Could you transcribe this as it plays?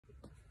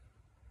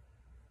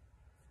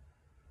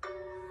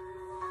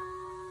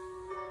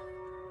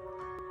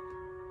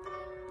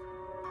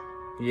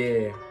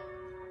Yeah.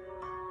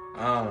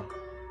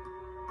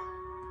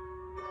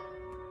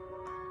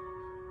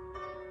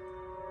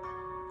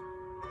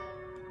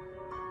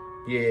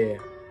 Yeah.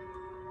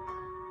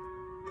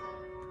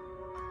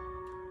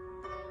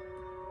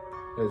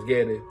 Let's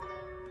get it.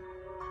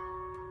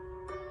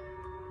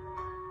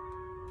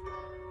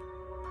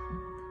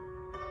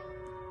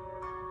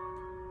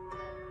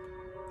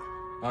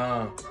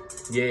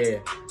 Yeah.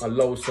 A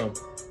loathsome.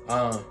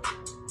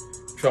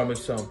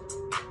 Troublesome.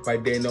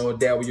 Right there, know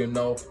that when you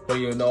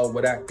know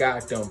what I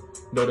got them.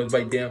 Notice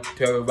right there,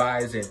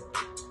 terrorizing.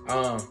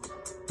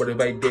 But it's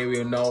right there,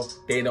 you know,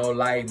 they don't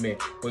like me.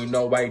 We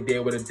know right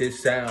there what it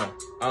this sound.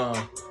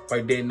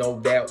 Right there, know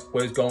that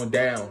what it's going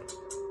down.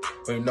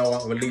 We know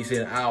I'm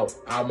releasing out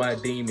my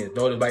demons.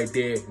 Notice right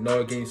there, know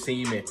it can't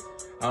see me.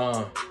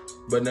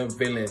 But them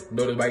feelings,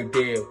 notice right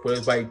there, what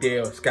is right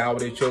there, scour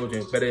their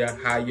children, better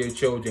hide your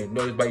children.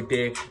 Notice right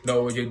there,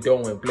 know what you're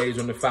doing, blaze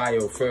on the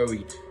fire,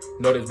 furry.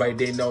 Notice right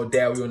there, know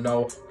that you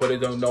know, but they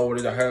don't know what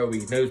is a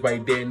hurry. Notice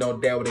right there, know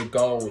that where it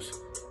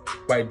goes.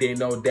 Right there,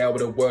 know that where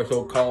the word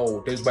so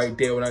cold. This right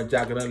there when I'm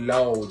jocking the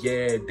low.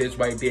 Yeah, this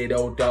right there,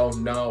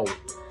 don't know.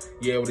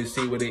 Yeah, what they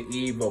see with the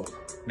evil.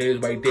 This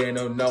right there,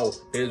 don't know.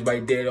 This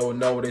right there, don't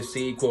know what the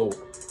sequel.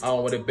 I don't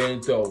know what it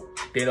been through.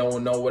 They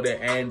don't know what it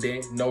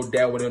ending. No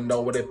doubt what they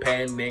know what it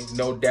pending.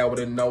 No doubt what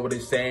they know what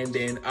it's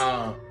ending.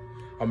 I'm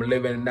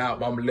living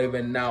out,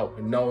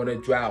 and knowing the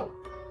drought.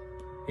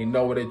 You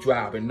know what it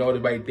drop, and know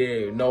it right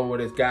there, you know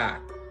what it's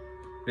got.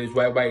 This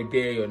right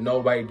there, you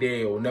know right there,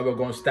 you're never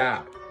gonna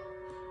stop.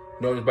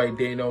 Notice right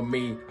there, know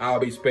me, I'll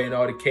be spending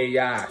all the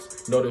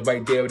chaos. Notice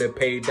right there with the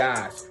paid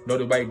dies.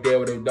 Notice right there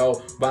with the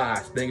no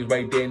buys. Things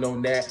right there,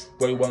 know that,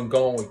 where you want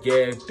going.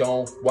 Yeah,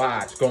 don't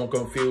watch, going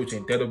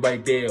confusion. Notice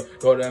right there,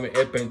 know that I'm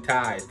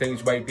hypnotized.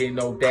 Things right there,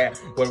 know that,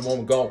 where you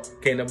want go.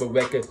 Can't never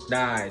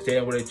recognize.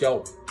 Yeah, with a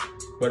joke.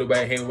 Notice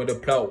right here with a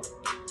blow.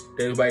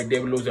 This right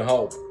there, we losing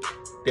hope.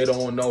 They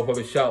don't know for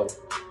the show.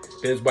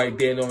 This right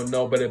there don't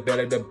know, but it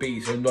better the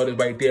beast. You know this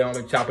right there on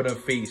the chop of the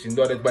feast. You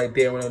know this right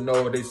there when I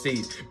know what it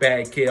sees.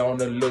 Bad kid on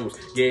the loose.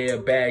 Yeah,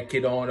 bad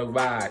kid on the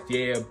rise.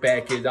 Yeah,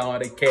 bad kid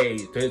on the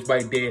cage. This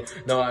right there,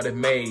 know how to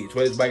maze.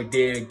 This right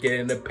there,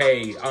 getting the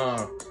pay.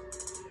 I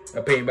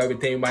pay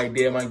everything right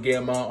there, I'm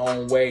getting my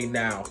own way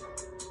now.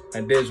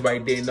 And this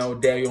right there, know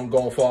that you don't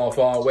go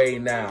far away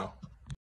now.